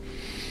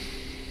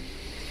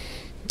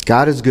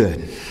God is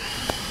good.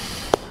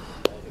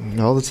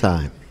 All the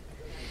time.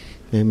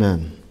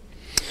 Amen.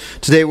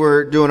 Today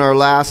we're doing our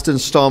last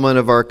installment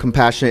of our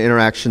Compassionate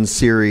Interaction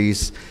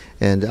series.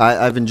 And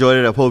I've enjoyed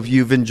it. I hope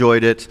you've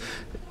enjoyed it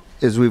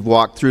as we've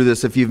walked through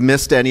this. If you've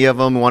missed any of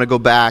them and want to go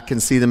back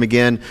and see them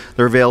again,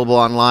 they're available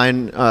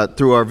online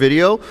through our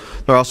video.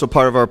 They're also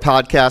part of our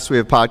podcast. We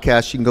have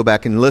podcasts. You can go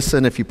back and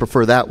listen if you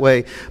prefer that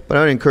way. But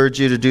I would encourage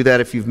you to do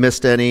that if you've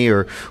missed any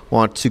or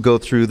want to go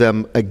through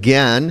them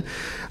again.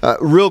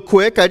 Real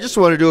quick, I just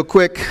want to do a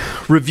quick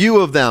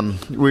review of them.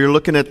 We were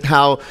looking at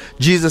how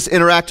Jesus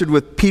interacted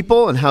with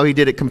people and how he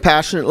did it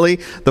compassionately.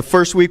 The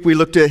first week we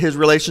looked at his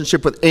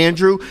relationship with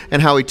Andrew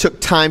and how he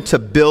took time to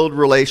build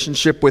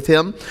relationship with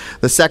him.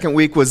 The second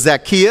week was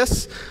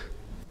Zacchaeus,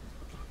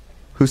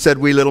 who said,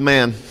 "Wee little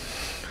man,"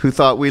 who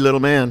thought, "Wee little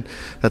man."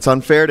 That's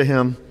unfair to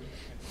him.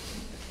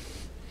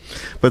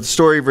 But the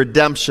story of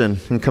redemption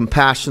and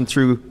compassion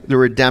through the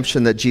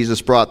redemption that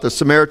Jesus brought. The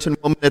Samaritan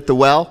woman at the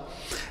well,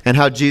 and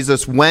how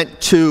Jesus went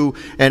to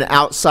this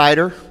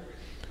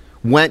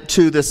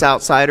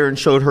outsider and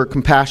showed her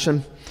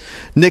compassion.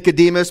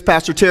 Nicodemus,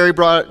 Pastor Terry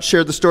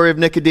shared the story of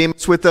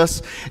Nicodemus with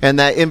us, and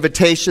that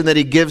invitation that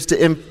he gives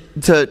to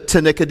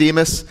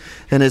Nicodemus,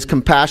 and his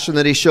compassion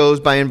that he shows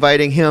by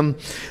inviting him.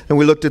 And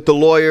we looked at the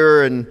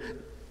lawyer and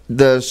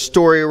the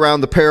story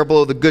around the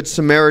parable of the Good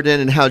Samaritan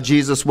and how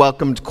Jesus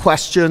welcomed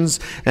questions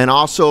and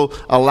also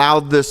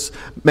allowed this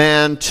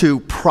man to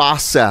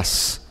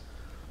process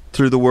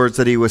through the words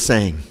that he was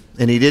saying.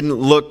 And he didn't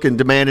look and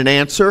demand an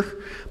answer,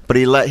 but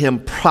he let him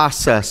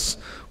process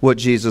what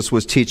Jesus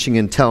was teaching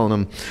and telling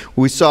him.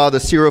 We saw the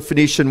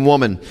Syrophoenician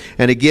woman,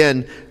 and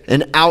again,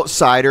 an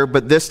outsider,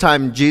 but this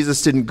time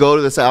Jesus didn't go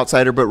to this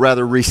outsider, but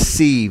rather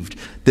received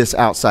this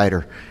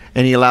outsider.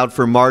 And he allowed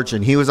for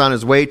margin. He was on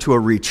his way to a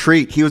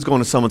retreat. He was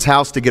going to someone's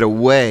house to get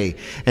away,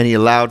 and he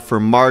allowed for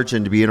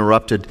margin to be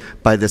interrupted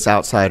by this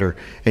outsider,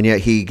 and yet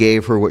he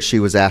gave her what she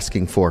was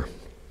asking for.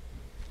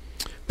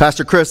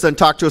 Pastor Chris then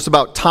talked to us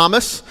about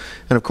Thomas,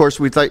 and of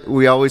course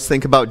we always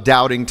think about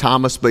doubting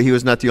Thomas, but he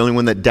was not the only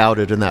one that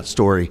doubted in that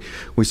story.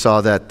 We saw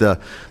that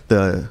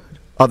the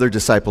other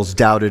disciples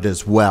doubted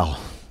as well,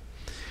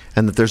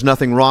 and that there's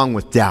nothing wrong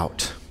with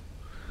doubt,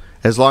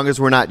 as long as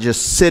we're not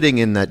just sitting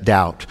in that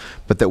doubt,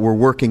 but that we're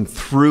working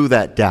through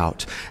that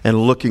doubt and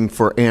looking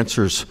for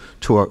answers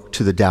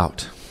to the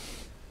doubt.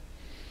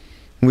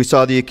 And we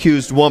saw the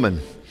accused woman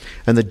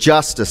and the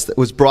justice that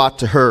was brought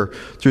to her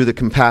through the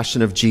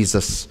compassion of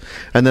Jesus.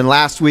 And then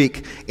last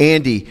week,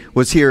 Andy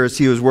was here as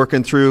he was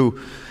working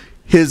through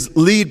his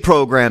lead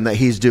program that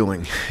he's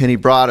doing. And he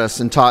brought us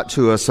and taught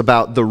to us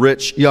about the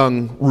rich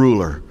young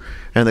ruler.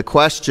 And the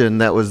question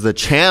that was the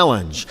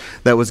challenge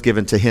that was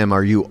given to him,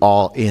 are you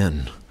all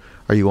in?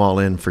 Are you all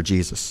in for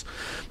Jesus?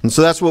 And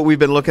so that's what we've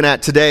been looking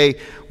at today.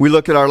 We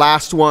look at our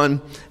last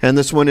one, and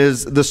this one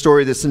is the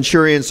story of the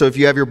centurion. So if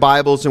you have your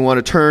Bibles and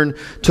want to turn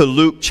to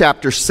Luke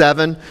chapter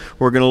 7,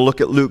 we're going to look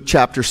at Luke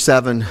chapter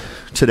 7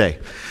 today.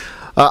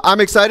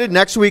 I'm excited.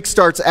 Next week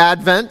starts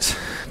Advent.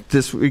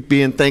 This week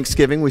being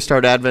Thanksgiving, we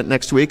start Advent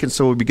next week, and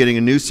so we'll be getting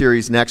a new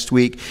series next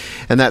week.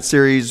 And that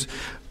series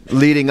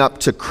leading up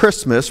to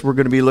Christmas, we're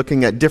going to be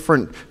looking at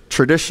different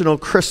traditional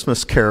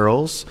Christmas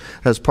carols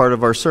as part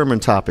of our sermon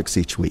topics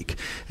each week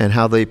and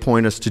how they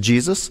point us to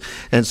Jesus.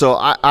 And so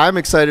I'm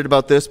excited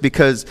about this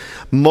because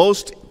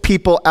most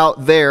people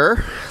out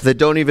there that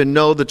don't even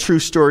know the true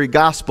story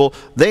gospel,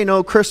 they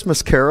know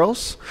Christmas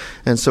carols.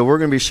 And so we're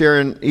going to be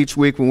sharing each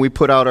week when we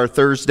put out our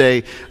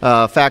Thursday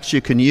facts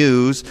you can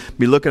use,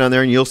 be looking on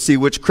there and you'll see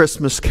which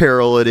Christmas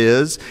carol it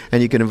is,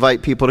 and you can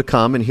invite people to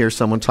come and hear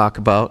someone talk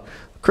about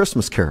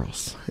Christmas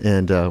carols,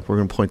 and we're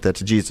going to point that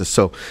to Jesus,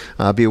 so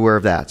be aware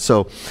of that.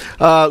 So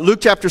Luke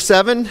chapter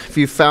 7, if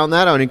you found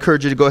that, I would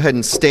encourage you to go ahead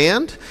and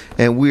stand,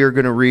 and we are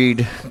going to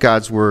read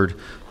God's word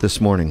this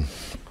morning.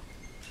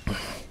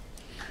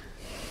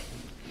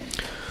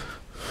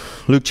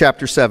 Luke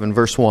chapter 7,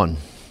 verse 1.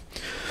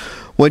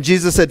 When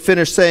Jesus had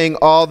finished saying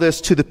all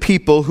this to the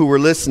people who were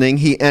listening,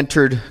 he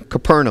entered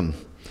Capernaum.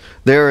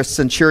 There a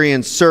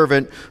centurion's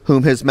servant,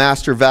 whom his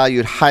master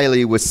valued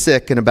highly, was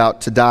sick and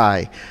about to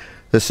die.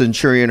 The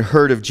centurion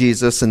heard of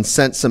Jesus and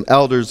sent some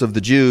elders of the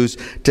Jews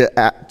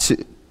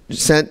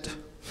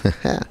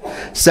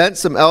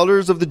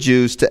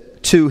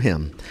to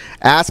him,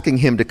 asking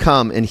him to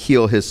come and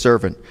heal his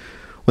servant.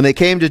 When they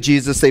came to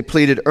Jesus, they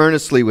pleaded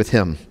earnestly with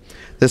him,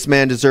 "This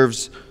man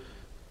deserves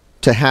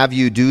to have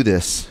you do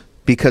this,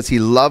 because he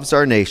loves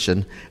our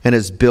nation and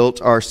has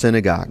built our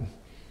synagogue."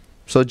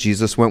 So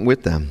Jesus went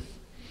with them.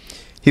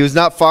 He was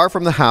not far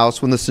from the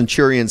house when the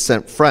centurion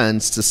sent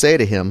friends to say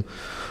to him,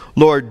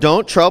 "Lord,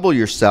 don't trouble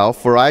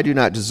yourself, for I do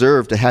not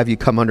deserve to have you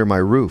come under my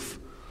roof.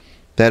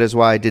 That is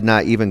why I did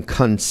not even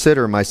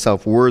consider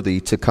myself worthy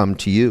to come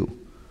to you.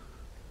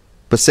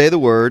 But say the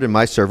word, and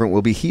my servant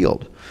will be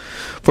healed.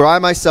 For I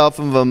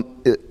myself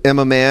am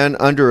a man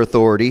under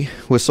authority,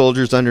 with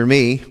soldiers under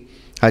me.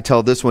 I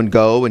tell this one,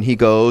 go, and he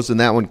goes, and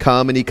that one,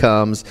 come, and he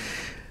comes.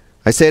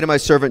 I say to my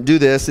servant, do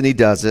this, and he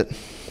does it."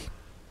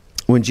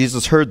 When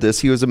Jesus heard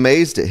this, he was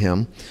amazed at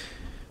him.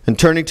 And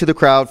turning to the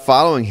crowd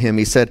following him,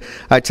 he said,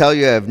 I tell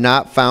you, I have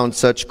not found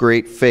such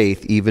great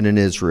faith even in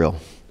Israel.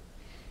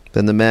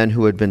 Then the men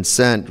who had been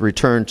sent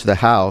returned to the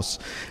house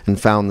and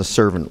found the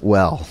servant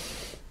well.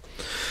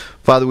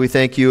 Father, we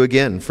thank you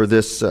again for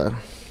this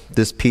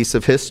piece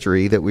of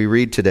history that we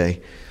read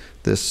today,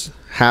 this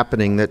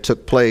happening that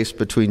took place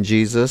between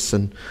Jesus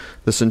and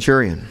the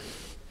centurion.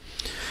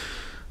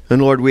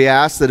 And Lord, we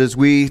ask that as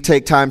we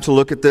take time to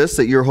look at this,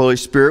 that your Holy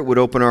Spirit would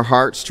open our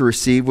hearts to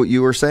receive what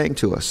you are saying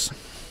to us.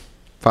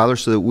 Father,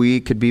 so that we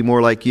could be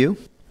more like you,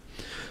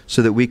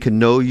 so that we can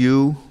know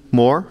you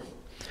more,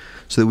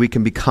 so that we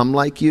can become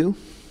like you.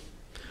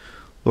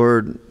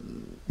 Lord,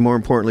 more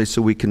importantly,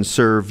 so we can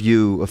serve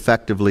you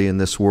effectively in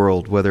this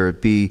world, whether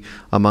it be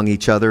among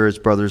each other as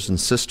brothers and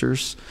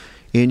sisters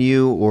in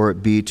you, or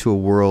it be to a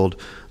world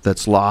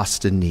that's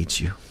lost and needs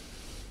you.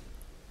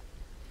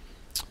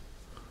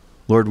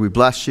 Lord, we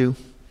bless you,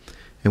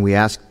 and we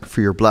ask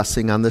for your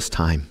blessing on this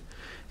time.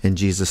 In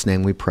Jesus'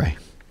 name we pray.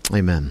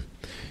 Amen.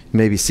 You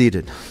may be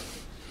seated.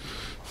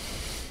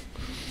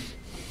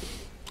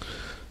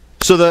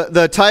 So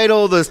the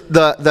title,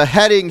 the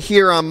heading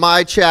here on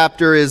my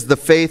chapter is The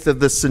Faith of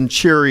the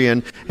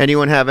Centurion.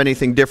 Anyone have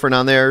anything different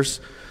on theirs?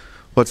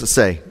 What's it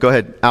say? Go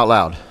ahead, out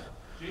loud.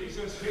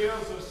 Jesus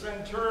heals the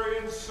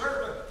centurion's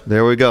servant.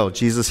 There we go.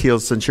 Jesus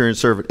heals the centurion's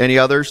servant. Any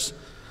others?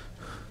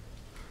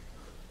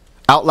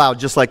 Out loud,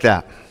 just like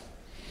that.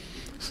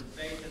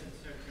 Faith of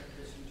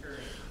the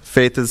centurion.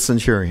 Faith of the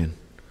centurion.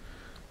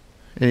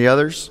 Any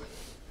others?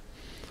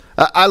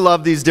 I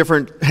love these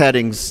different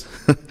headings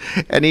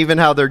and even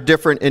how they're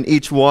different in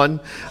each one.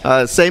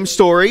 Same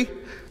story,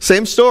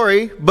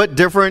 but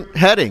different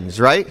headings,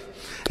 right?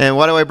 And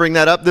why do I bring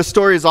that up? This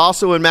story is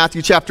also in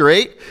Matthew chapter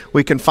 8.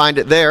 We can find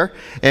it there.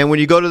 And when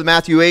you go to the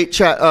Matthew 8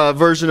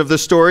 version of the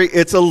story,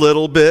 it's a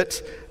little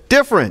bit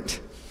different.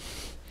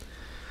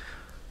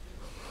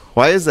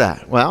 Why is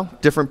that? Well,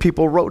 different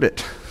people wrote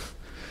it.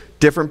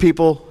 Different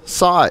people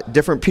saw it.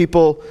 Different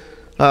people,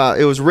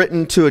 it was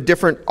written to a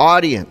different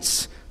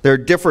audience. There are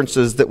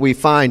differences that we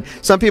find.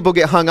 Some people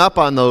get hung up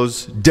on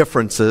those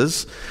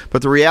differences,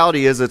 but the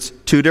reality is it's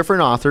two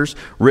different authors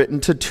written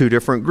to two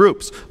different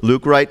groups.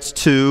 Luke writes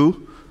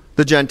to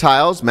the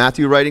Gentiles,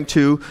 Matthew writing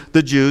to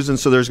the Jews, and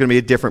so there's going to be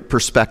a different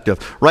perspective.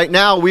 Right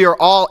now, we are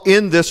all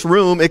in this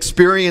room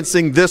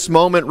experiencing this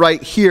moment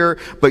right here,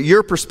 but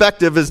your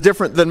perspective is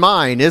different than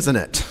mine, isn't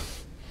it?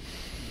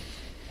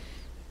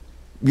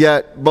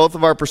 Yet, both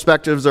of our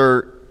perspectives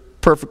are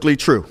perfectly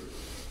true.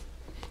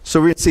 So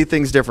we see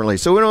things differently.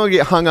 So we don't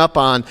get hung up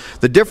on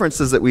the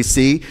differences that we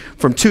see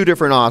from two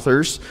different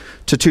authors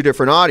to two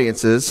different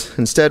audiences.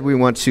 Instead, we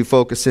want to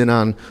focus in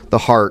on the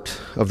heart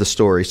of the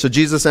story. So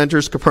Jesus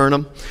enters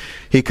Capernaum.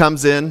 He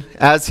comes in.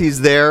 As he's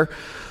there,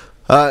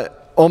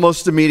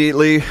 almost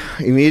immediately,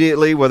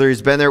 whether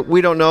he's been there,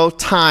 we don't know.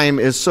 Time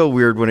is so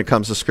weird when it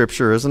comes to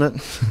Scripture, isn't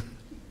it?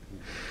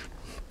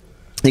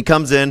 He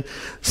comes in.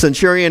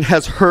 Centurion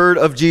has heard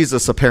of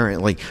Jesus,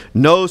 apparently.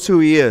 Knows who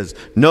he is.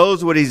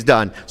 Knows what he's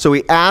done. So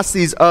he asks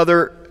these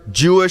other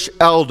Jewish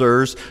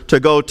elders to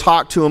go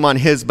talk to him on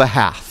his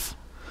behalf.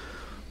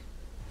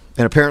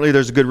 And apparently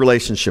there's a good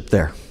relationship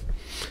there.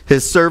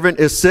 His servant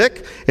is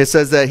sick. It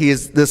says that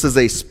this is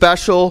a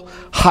special,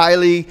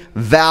 highly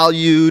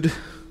valued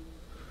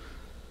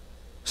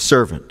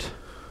servant.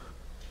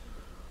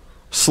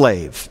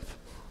 Slave.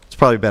 It's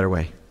probably a better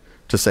way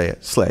to say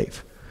it.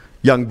 Slave.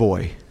 Young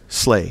boy.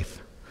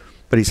 Slave,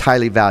 but he's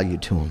highly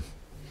valued to him.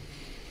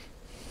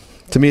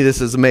 To me, this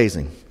is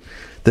amazing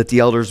that the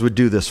elders would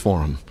do this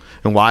for him.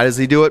 And why does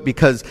he do it?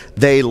 Because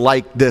they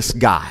like this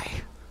guy.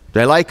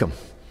 They like him.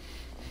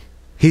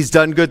 He's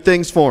done good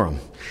things for them.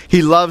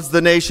 He loves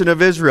the nation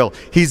of Israel.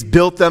 He's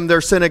built them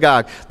their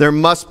synagogue. There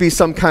must be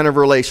some kind of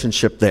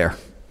relationship there.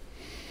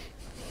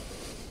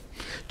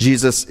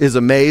 Jesus is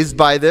amazed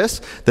by this,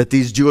 that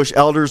these Jewish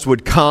elders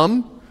would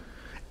come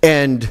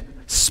and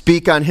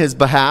speak on his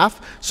behalf,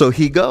 so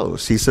he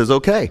goes. He says,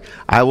 okay,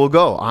 I will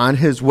go. On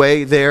his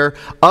way there,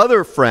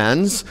 other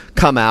friends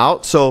come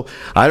out. So,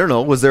 I don't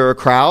know, was there a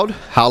crowd?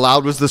 How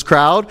loud was this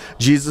crowd?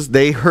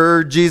 They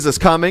heard Jesus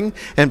coming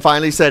and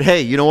finally said,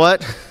 hey, you know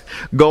what?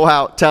 Go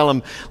out, tell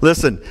him,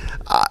 listen,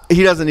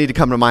 he doesn't need to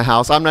come to my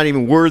house. I'm not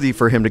even worthy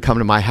for him to come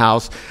to my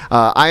house.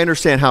 I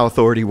understand how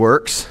authority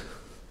works.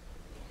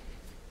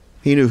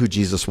 He knew who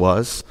Jesus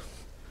was.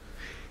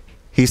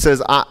 He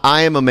says,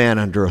 I am a man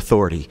under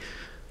authority.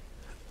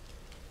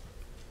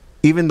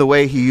 Even the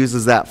way he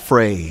uses that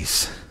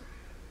phrase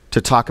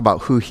to talk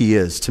about who he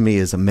is, to me,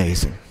 is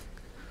amazing.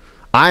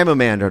 I am a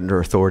man under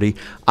authority.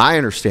 I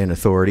understand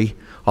authority.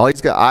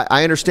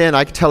 I understand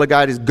I can tell a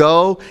guy to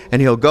go,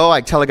 and he'll go. I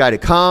can tell a guy to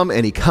come,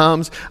 and he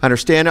comes. I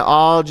understand it.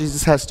 All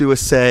Jesus has to do is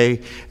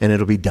say, and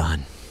it'll be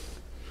done.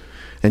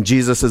 And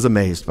Jesus is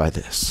amazed by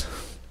this.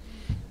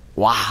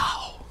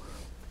 Wow.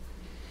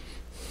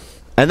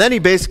 And then he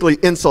basically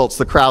insults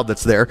the crowd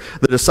that's there,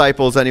 the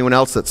disciples, anyone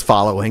else that's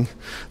following,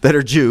 that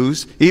are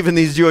Jews, even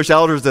these Jewish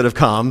elders that have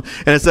come.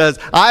 And it says,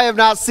 I have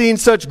not seen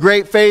such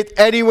great faith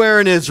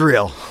anywhere in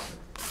Israel.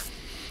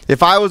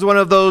 If I was one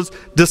of those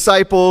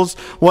disciples,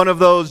 one of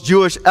those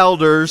Jewish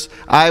elders,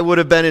 I would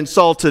have been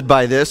insulted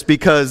by this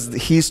because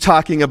he's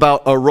talking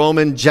about a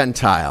Roman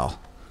Gentile,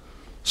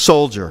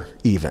 soldier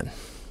even.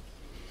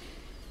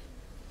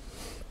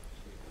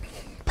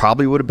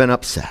 Probably would have been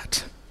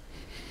upset.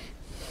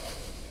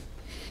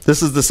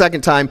 This is the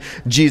second time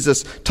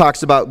Jesus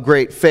talks about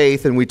great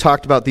faith, and we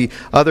talked about the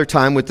other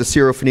time with the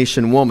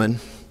Syrophoenician woman.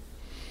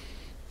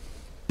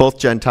 Both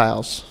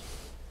Gentiles.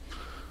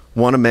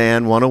 One a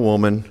man, one a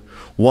woman.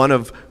 One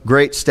of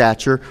great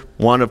stature,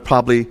 one of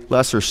probably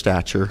lesser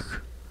stature.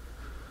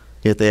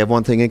 Yet they have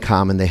one thing in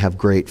common, they have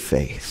great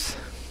faith.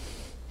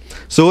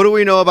 So what do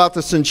we know about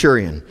the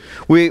centurion?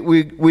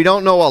 We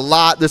don't know a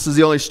lot. This is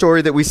the only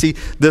story that we see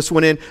this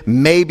one in.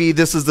 Maybe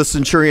this is the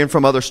centurion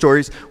from other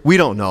stories. We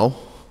don't know.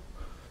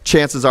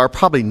 Chances are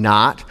probably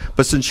not.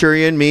 But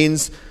centurion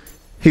means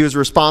he was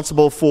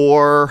responsible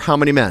for how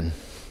many men?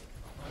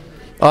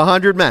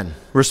 100 men.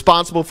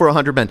 Responsible for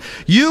 100 men.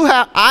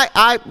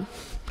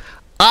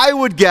 I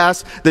would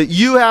guess that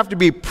you have to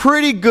be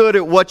pretty good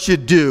at what you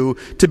do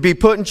to be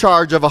put in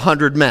charge of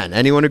 100 men.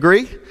 Anyone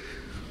agree?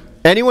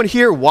 Anyone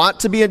here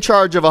want to be in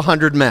charge of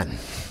 100 men?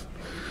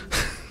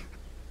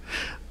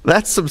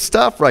 That's some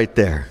stuff right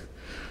there.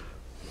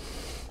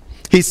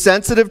 He's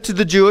sensitive to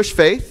the Jewish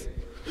faith.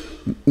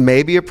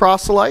 Maybe a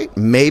proselyte.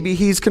 Maybe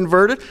he's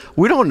converted.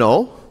 We don't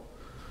know.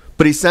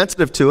 But he's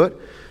sensitive to it.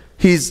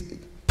 He's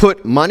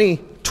put money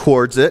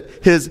towards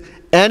it. His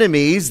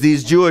enemies,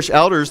 these Jewish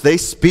elders, they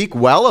speak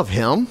well of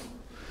him.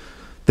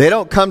 They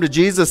don't come to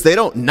Jesus. They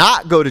don't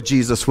not go to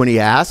Jesus when he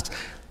asks.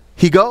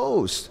 He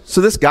goes. So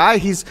this guy,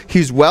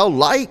 he's well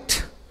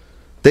liked.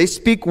 They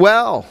speak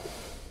well.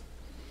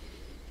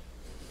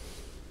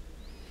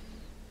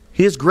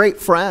 He has great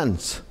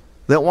friends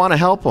that want to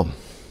help him.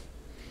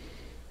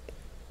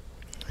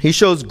 He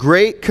shows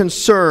great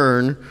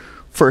concern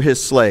for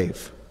his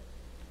slave.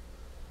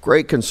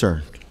 Great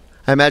concern.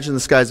 I imagine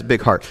this guy's a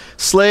big heart.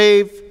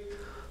 Slave,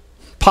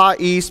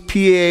 Pais,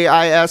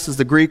 P-A-I-S is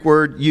the Greek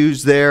word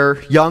used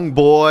there. Young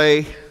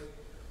boy.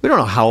 We don't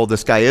know how old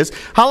this guy is.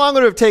 How long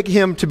would it have taken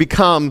him to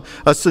become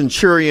a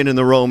centurion in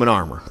the Roman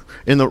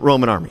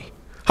army?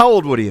 How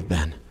old would he have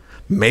been?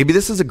 Maybe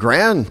this is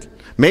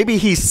maybe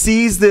he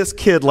sees this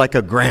kid like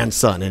a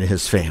grandson in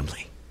his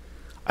family.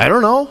 I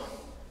don't know.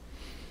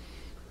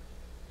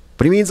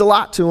 But he means a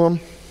lot to him.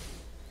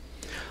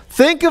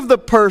 Think of the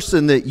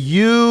person that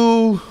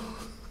you,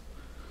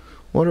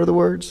 what are the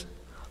words?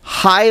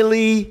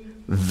 Highly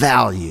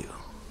value.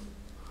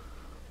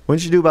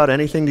 Wouldn't you do about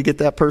anything to get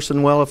that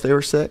person well if they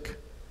were sick?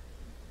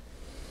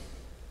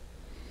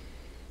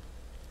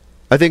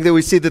 I think that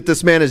we see that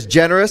this man is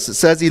generous. It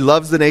says he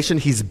loves the nation.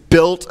 He's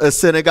built a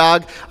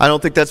synagogue. I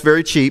don't think that's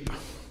very cheap.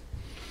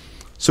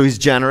 So he's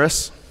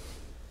generous.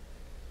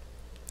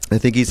 I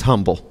think he's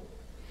humble.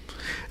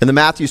 In the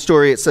Matthew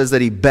story, it says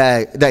that he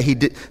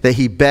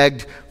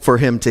begged for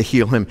him to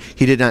heal him.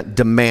 He did not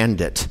demand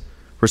it.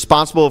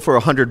 Responsible for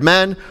 100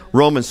 men,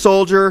 Roman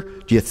soldier.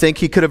 Do you think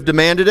he could have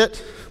demanded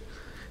it?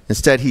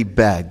 Instead, he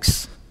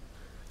begs.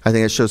 I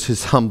think it shows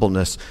his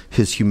humbleness,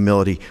 his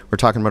humility. We're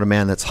talking about a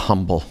man that's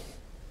humble.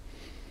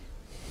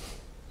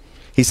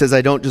 He says,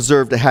 I don't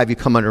deserve to have you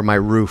come under my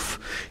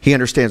roof. He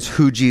understands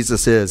who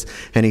Jesus is.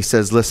 And he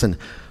says, listen,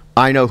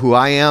 I know who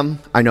I am.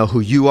 I know who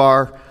you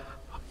are.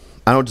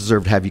 I don't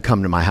deserve to have you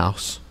come to my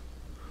house.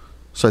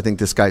 So I think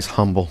this guy's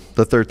humble.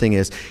 The third thing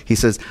is, he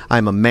says,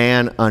 I'm a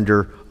man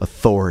under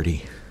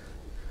authority.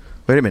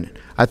 Wait a minute.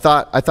 I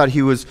thought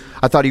he was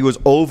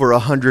over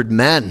 100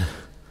 men.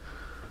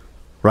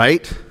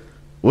 Right?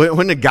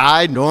 Wouldn't a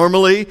guy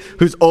normally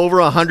who's over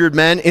 100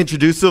 men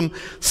introduce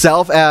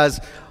himself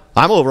as,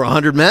 I'm over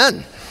 100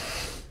 men?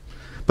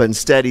 But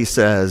instead he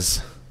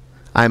says,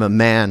 I'm a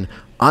man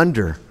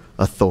under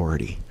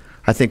authority.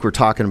 I think we're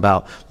talking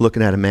about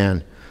looking at a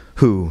man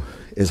who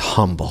is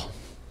humble.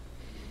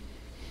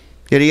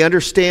 Yet he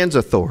understands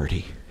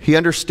authority. He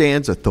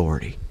understands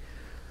authority.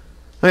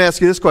 Let me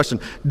ask you this question.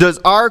 Does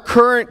our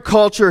current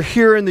culture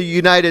here in the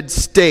United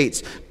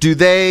States, do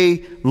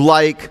they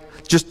like,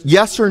 just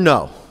yes or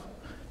no,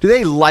 do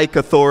they like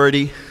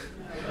authority?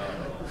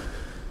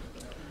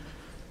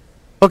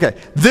 Okay,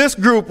 this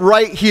group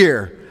right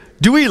here,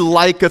 do we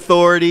like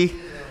authority?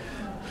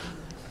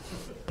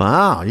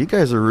 Wow, you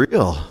guys are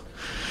real.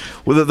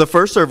 Well, the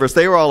first service,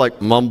 they were all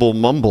like, mumble,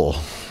 mumble.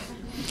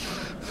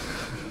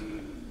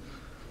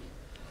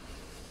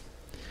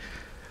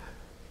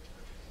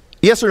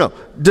 Yes or no?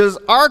 Does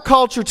our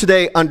culture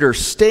today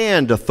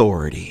understand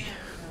authority?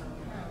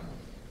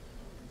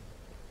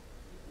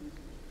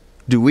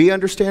 Do we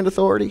understand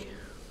authority?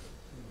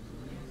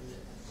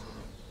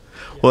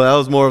 Well, that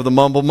was more of the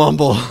mumble,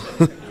 mumble.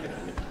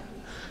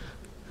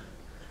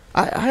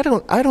 I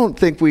don't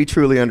think we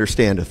truly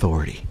understand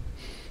authority.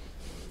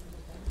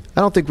 I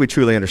don't think we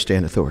truly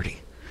understand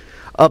authority.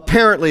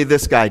 Apparently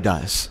this guy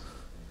does.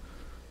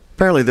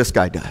 Apparently this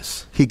guy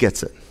does. He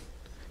gets it.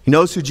 He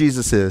knows who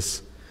Jesus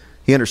is.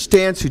 He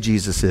understands who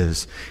Jesus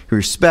is. He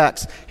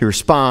respects. He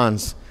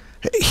responds.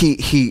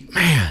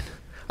 Man,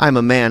 I'm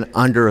a man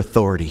under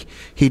authority.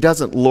 He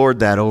doesn't lord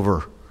that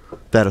over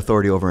that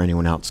authority over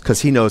anyone else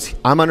because he knows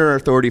I'm under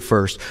authority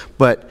first,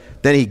 but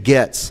then he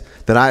gets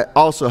that I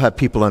also have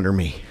people under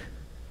me.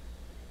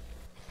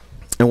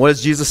 And what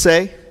does Jesus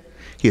say?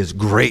 He has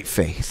great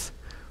faith.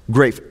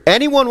 Great.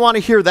 Anyone want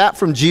to hear that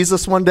from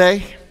Jesus one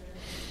day?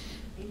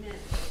 Amen.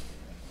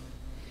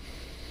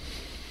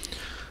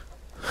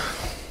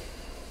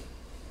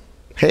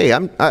 Hey,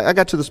 I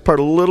got to this part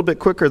a little bit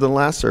quicker than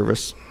last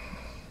service.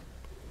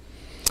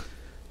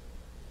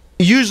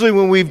 Usually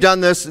when we've done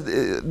this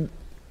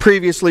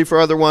previously for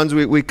other ones,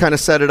 we kind of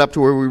set it up to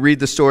where we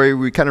read the story,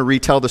 we kind of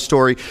retell the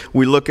story,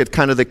 we look at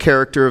kind of the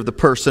character of the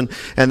person,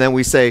 and then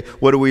we say,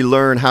 what do we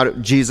learn, how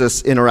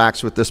Jesus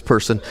interacts with this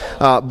person.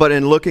 But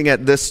in looking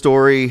at this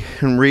story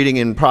and reading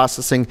and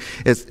processing,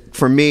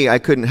 for me, I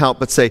couldn't help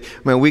but say,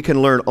 man, we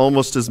can learn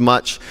almost as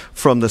much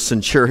from the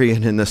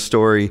centurion in this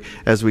story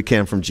as we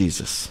can from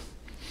Jesus.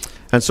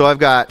 And so I've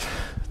got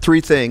 3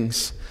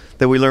 things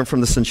that we learn from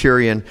the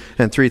centurion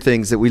and 3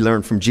 things that we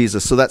learn from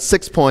Jesus. So that's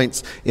 6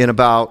 points in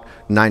about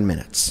 9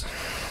 minutes.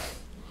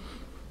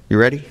 You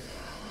ready?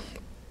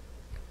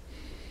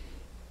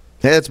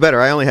 Hey, it's better.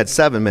 I only had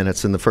 7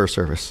 minutes in the first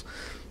service.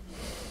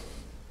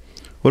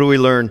 What do we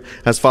learn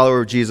as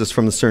followers of Jesus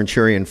from the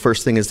centurion?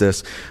 First thing is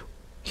this.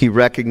 He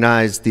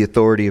recognized the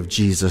authority of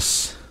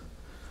Jesus,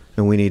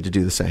 and we need to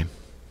do the same.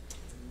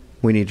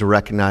 We need to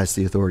recognize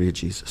the authority of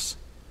Jesus.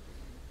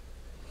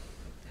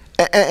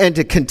 And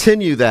to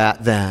continue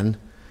that then,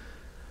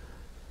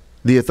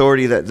 the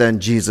authority that then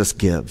Jesus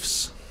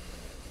gives.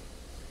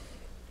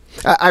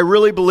 I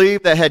really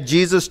believe that had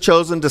Jesus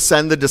chosen to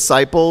send the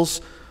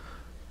disciples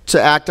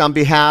to act on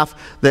behalf,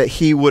 that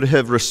he would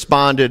have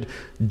responded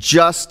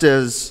just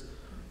as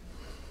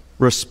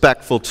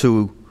respectful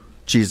to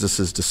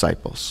Jesus'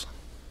 disciples.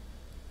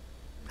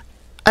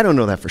 I don't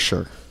know that for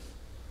sure.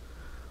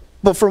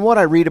 But from what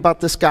I read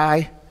about this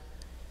guy,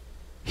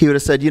 he would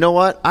have said, you know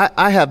what?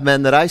 I have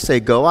men that I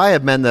say go. I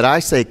have men that I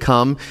say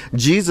come.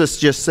 Jesus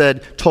just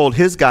told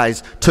his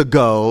guys to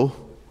go.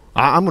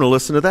 I'm going to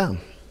listen to them.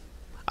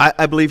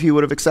 I believe he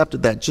would have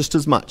accepted that just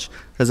as much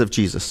as if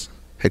Jesus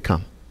had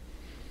come.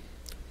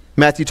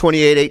 Matthew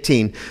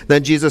 28:18.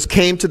 Then Jesus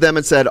came to them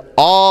and said,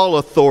 all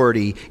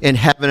authority in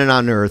heaven and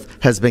on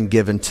earth has been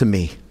given to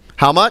me.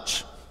 How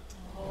much?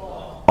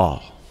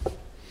 All.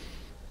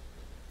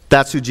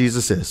 That's who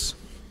Jesus is.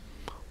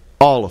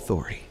 All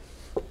authority.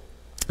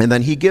 And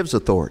then he gives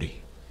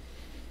authority.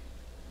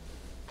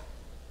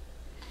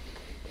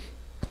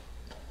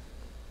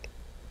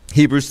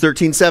 Hebrews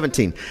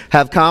 13:17.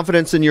 Have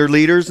confidence in your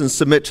leaders and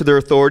submit to their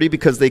authority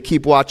because they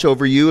keep watch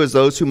over you as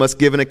those who must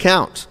give an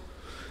account.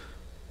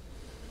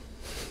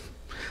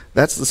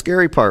 That's the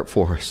scary part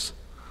for us.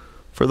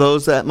 For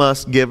those that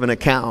must give an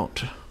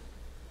account.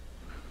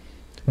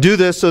 Do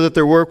this so that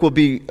their work will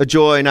be a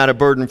joy, not a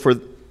burden, for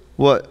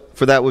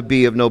that would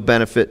be of no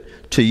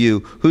benefit to you.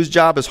 Whose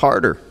job is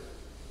harder?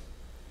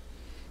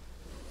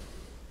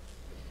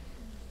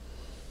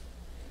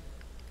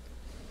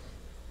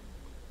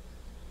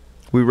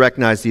 We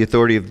recognize the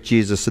authority of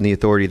Jesus and the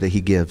authority that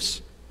he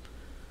gives.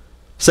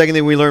 Second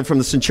thing we learn from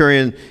the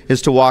centurion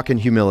is to walk in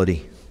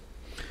humility.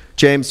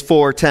 James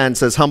 4:10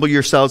 says, humble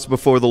yourselves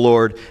before the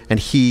Lord, and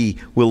he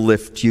will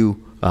lift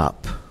you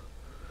up.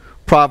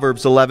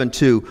 Proverbs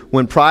 11:2,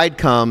 when pride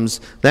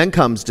comes, then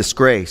comes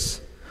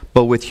disgrace,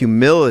 but with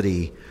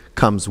humility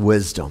comes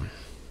wisdom.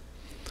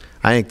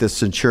 I think the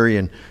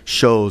centurion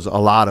shows a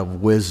lot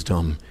of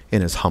wisdom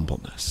in his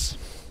humbleness.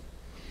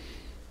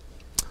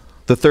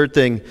 The third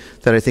thing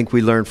that I think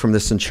we learn from the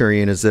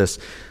centurion is this,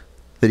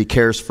 that he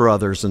cares for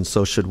others, and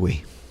so should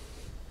we.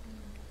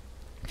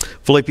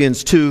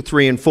 Philippians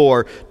 2:3 and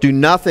 4, do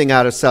nothing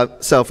out of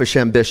selfish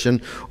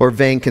ambition or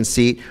vain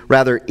conceit.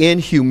 Rather, in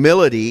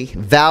humility,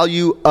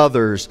 value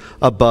others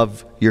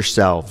above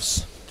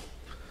yourselves.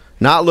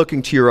 Not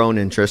looking to your own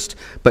interest,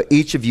 but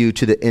each of you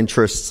to the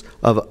interests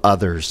of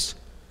others.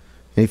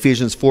 In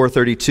Ephesians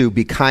 4:32,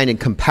 be kind and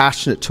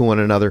compassionate to one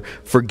another,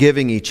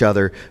 forgiving each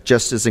other,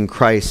 just as in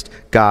Christ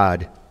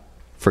God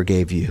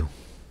forgave you.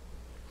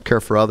 Care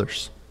for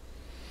others.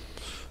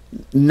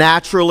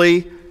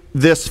 Naturally,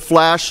 this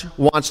flesh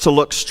wants to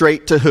look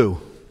straight to who?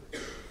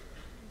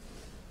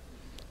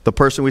 The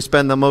person we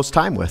spend the most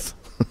time with.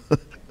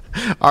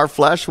 Our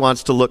flesh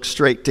wants to look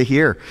straight to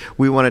here.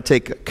 We want to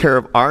take care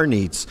of our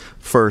needs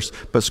first,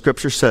 but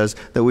Scripture says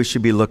that we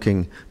should be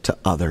looking to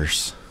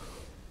others.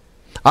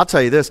 I'll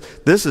tell you this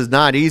is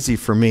not easy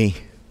for me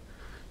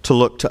to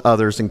look to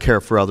others and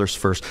care for others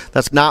first.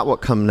 That's not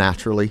what comes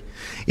naturally.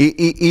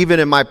 Even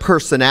in my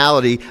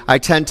personality, I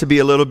tend to be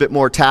a little bit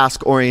more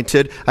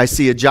task-oriented. I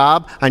see a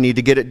job, I need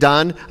to get it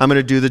done, I'm going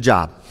to do the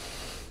job.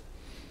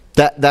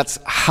 That's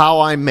how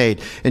I'm made.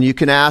 And you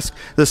can ask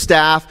the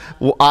staff,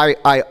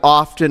 I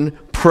often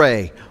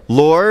pray,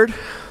 Lord,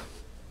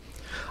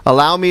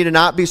 allow me to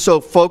not be so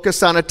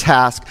focused on a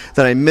task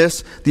that I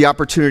miss the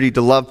opportunity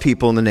to love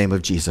people in the name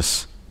of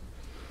Jesus.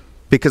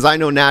 Because I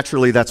know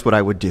naturally that's what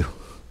I would do.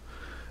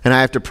 And I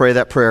have to pray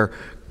that prayer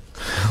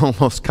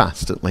almost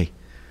constantly.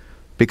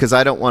 Because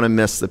I don't want to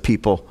miss the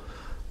people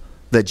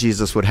that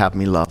Jesus would have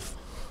me love.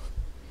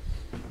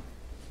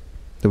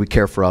 that we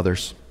care for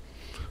others.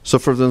 So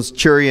from the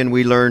centurion,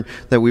 we learn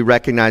that we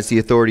recognize the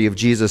authority of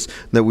Jesus,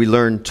 that we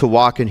learn to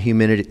walk in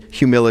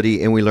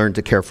humility, and we learn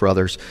to care for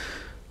others.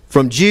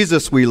 From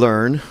Jesus, we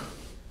learn,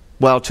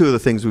 well, two of the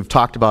things we've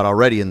talked about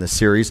already in this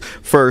series.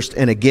 First,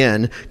 and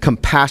again,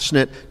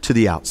 compassionate to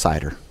the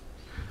outsider.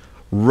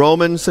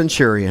 Roman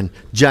centurion,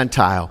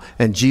 Gentile,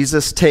 and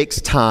Jesus takes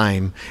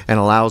time and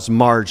allows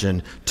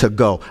margin to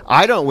go.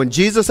 When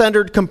Jesus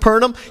entered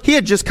Capernaum, he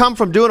had just come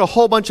from doing a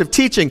whole bunch of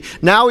teaching.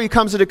 Now he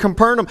comes into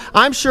Capernaum.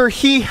 I'm sure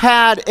he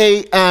had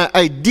an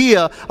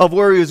idea of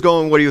where he was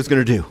going, what he was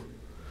going to do.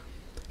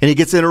 And he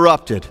gets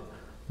interrupted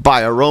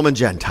by a Roman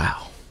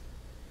Gentile.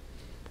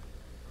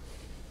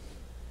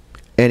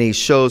 And he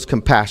shows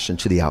compassion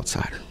to the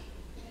outsider.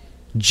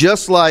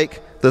 Just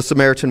like the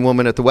Samaritan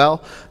woman at the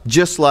well,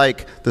 just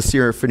like the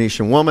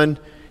Syrophoenician woman,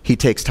 he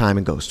takes time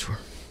and goes to her.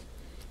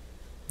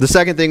 The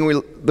second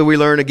thing that we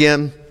learn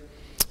again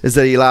is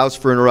that he allows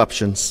for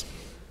interruptions.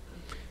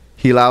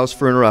 He allows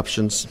for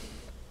interruptions.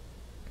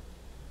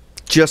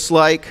 Just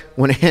like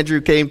when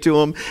Andrew came to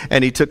him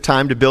and he took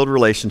time to build a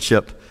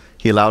relationship,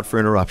 he allowed for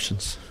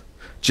interruptions.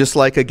 Just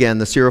like, again,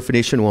 the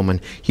Syrophoenician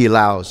woman, he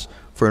allows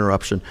for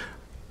interruption.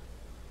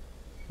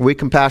 Are we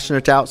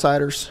compassionate to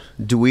outsiders?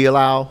 Do we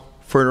allow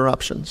for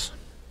interruptions?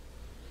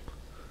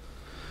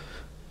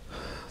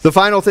 The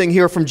final thing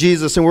here from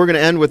Jesus, and we're going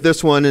to end with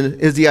this one,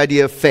 is the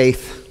idea of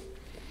faith.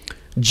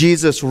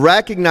 Jesus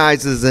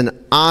recognizes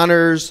and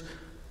honors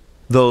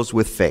those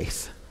with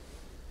faith.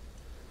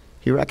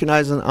 He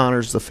recognizes and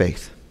honors the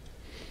faith.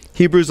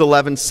 Hebrews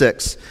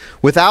 11:6.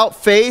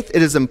 Without faith,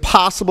 it is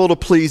impossible to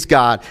please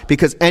God,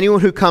 because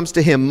anyone who comes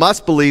to him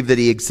must believe that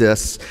he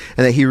exists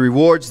and that he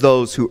rewards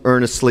those who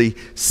earnestly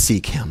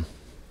seek him.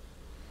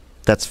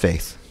 That's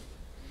faith.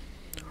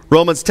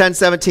 Romans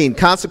 10:17.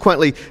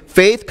 Consequently,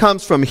 faith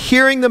comes from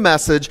hearing the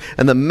message,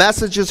 and the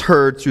message is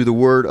heard through the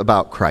word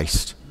about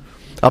Christ.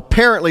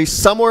 Apparently,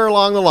 somewhere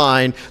along the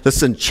line, the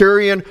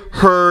centurion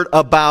heard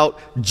about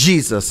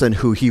Jesus and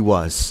who he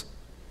was.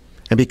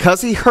 And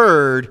because he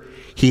heard,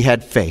 he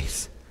had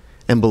faith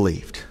and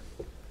believed.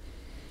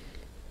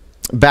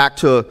 Back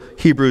to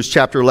Hebrews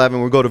chapter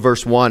 11, we'll go to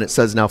verse 1. It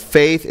says, now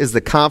faith is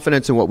the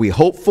confidence in what we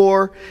hope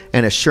for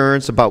and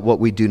assurance about what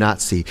we do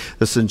not see.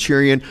 The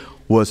centurion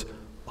was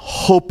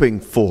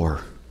hoping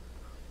for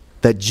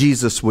that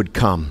Jesus would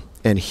come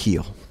and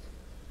heal.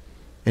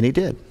 And he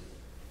did.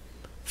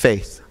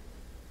 Faith.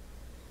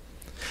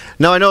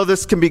 Now I know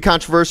this can be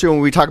controversial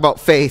when we talk about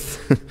faith.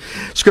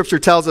 Scripture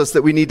tells us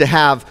that we need to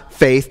have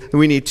faith, and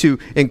we need to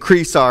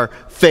increase our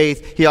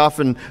faith. He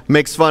often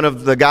makes fun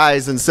of the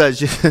guys and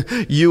says,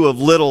 you of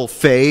little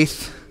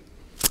faith.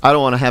 I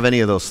don't want to have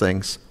any of those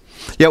things.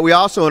 Yet we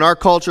also, in our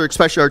culture,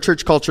 especially our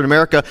church culture in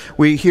America,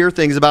 we hear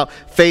things about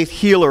faith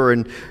healer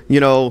and,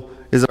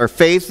 is it our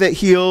faith that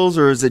heals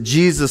or is it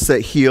Jesus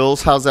that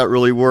heals? How's that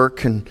really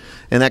work? And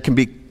that can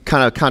be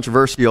kind of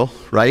controversial,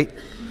 right?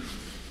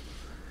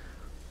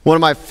 One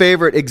of my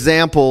favorite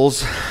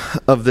examples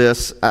of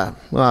this,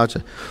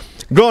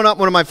 growing up,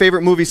 one of my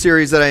favorite movie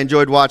series that I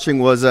enjoyed watching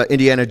was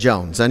Indiana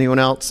Jones. Anyone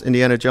else?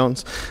 Indiana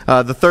Jones?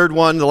 The third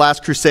one, The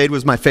Last Crusade,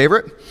 was my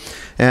favorite.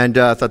 And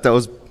I thought that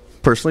was,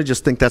 personally,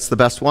 just think that's the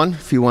best one.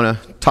 If you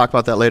want to talk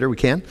about that later, we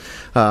can.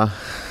 But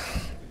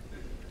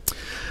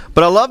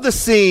I love the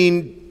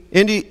scene.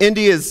 Indy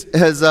was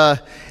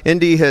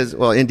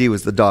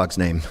the dog's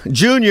name.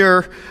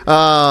 Junior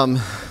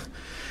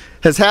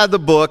has had the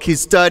book. He's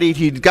studied.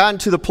 He'd gotten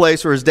to the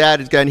place where his dad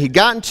had gotten. He'd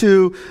gotten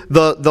to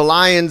the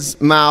lion's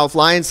mouth,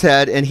 lion's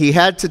head, and he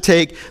had to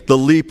take the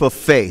leap of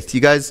faith.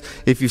 You guys,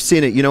 if you've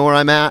seen it, you know where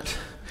I'm at?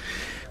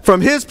 From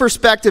his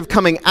perspective,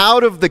 coming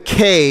out of the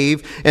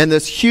cave and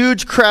this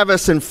huge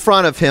crevice in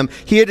front of him,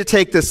 he had to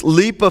take this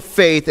leap of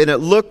faith, and it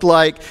looked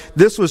like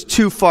this was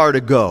too far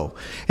to go.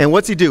 And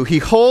what's he do? He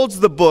holds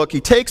the book. He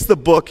takes the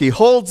book. He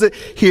holds it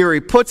here. He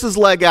puts his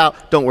leg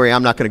out. Don't worry,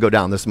 I'm not going to go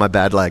down. This is my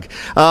bad leg.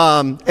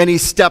 And he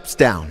steps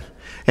down.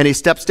 And he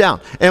steps down.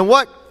 And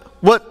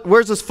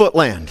where's his foot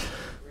land?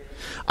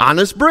 On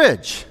this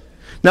bridge.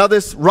 Now,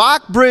 this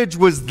rock bridge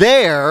was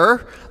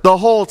there the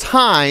whole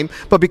time,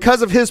 but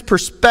because of his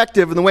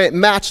perspective and the way it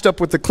matched up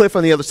with the cliff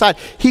on the other side,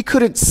 he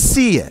couldn't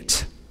see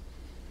it.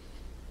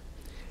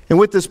 And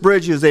with this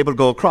bridge, he was able to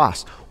go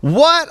across.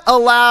 What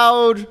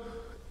allowed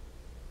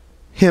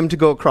him to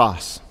go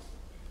across?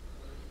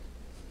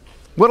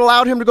 What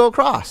allowed him to go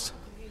across?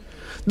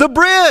 The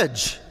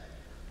bridge.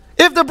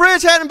 If the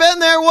bridge hadn't been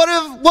there,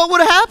 what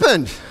would have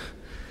happened?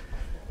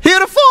 He'd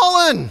have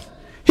fallen.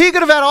 He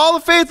could have had all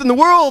the faith in the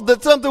world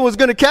that something was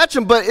going to catch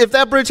him, but if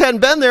that bridge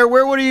hadn't been there,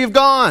 where would he have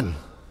gone?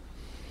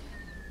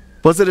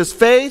 Was it his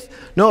faith?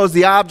 No, it was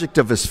the object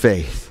of his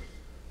faith.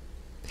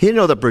 He didn't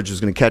know that bridge was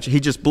going to catch him. He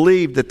just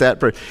believed that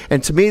bridge.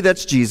 And to me,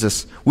 that's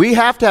Jesus. We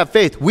have to have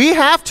faith. We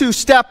have to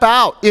step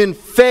out in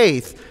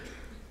faith,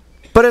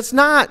 but it's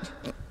not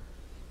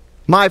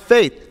my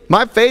faith.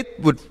 My faith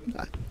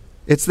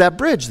it's that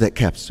bridge that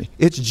catches me.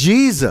 It's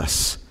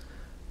Jesus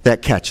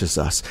that catches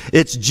us.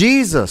 It's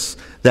Jesus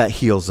that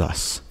heals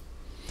us.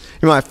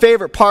 You know, my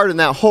favorite part in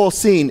that whole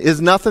scene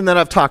is nothing that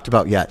I've talked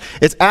about yet.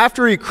 It's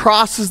after he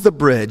crosses the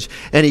bridge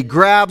and he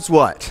grabs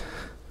what?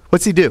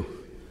 What's he do?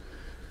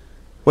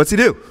 What's he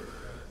do?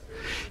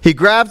 He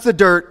grabs the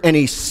dirt and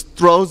he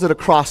throws it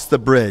across the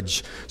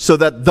bridge so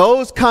that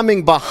those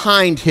coming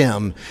behind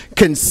him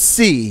can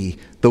see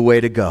the way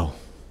to go.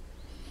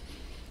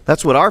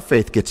 That's what our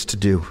faith gets to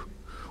do.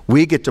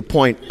 We get to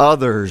point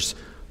others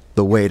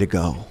the way to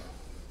go.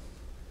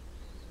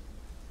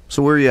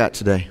 So where are you at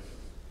today?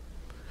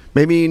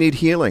 Maybe you need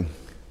healing.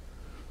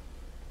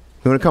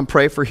 You want to come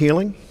pray for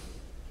healing?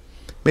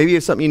 Maybe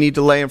it's something you need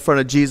to lay in front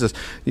of Jesus.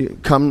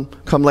 Come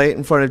lay it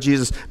in front of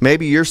Jesus.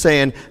 Maybe you're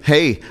saying,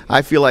 hey,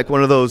 I feel like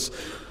one of those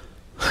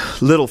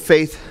little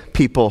faith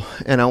people,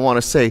 and I want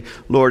to say,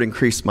 Lord,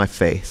 increase my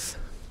faith.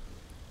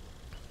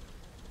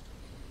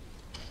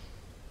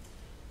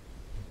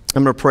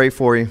 I'm going to pray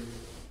for you.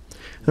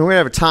 And we're going to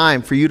have a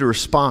time for you to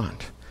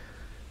respond.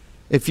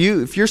 If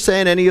you're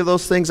saying any of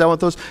those things, I want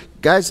those.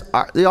 Guys,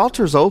 the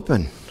altar's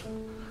open.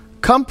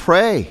 Come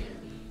pray.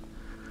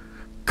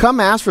 Come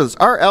ask for this.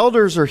 Our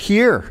elders are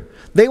here.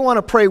 They want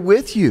to pray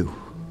with you.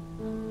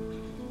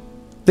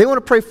 They want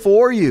to pray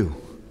for you.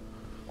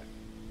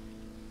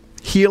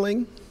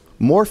 Healing,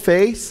 more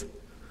faith.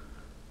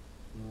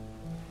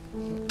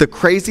 The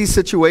crazy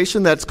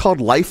situation that's called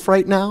life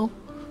right now.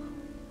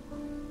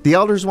 The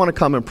elders want to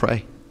come and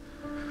pray.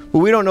 But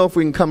we don't know if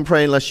we can come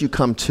pray unless you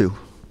come too.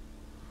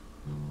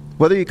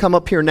 Whether you come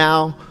up here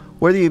now,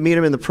 whether you meet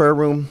them in the prayer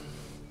room,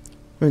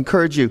 I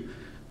encourage you.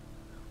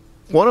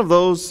 If one of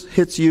those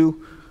hits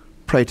you,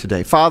 pray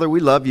today. Father, we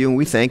love you and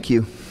we thank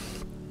you.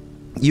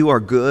 You are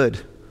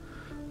good.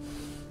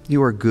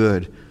 You are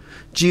good.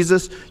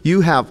 Jesus,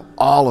 you have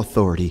all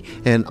authority,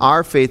 and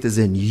our faith is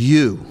in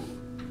you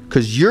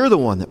because you're the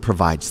one that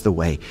provides the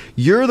way.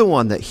 You're the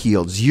one that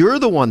heals. You're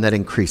the one that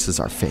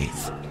increases our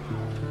faith.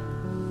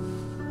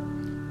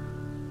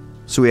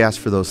 So we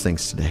ask for those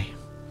things today.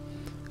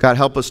 God,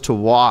 help us to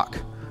walk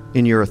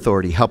in your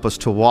authority. Help us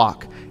to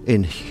walk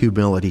in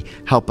humility.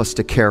 Help us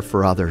to care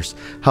for others.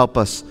 Help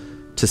us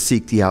to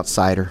seek the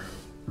outsider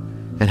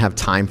and have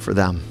time for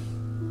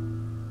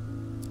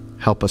them.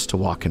 Help us to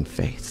walk in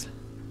faith.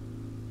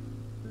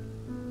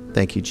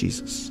 Thank you,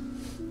 Jesus.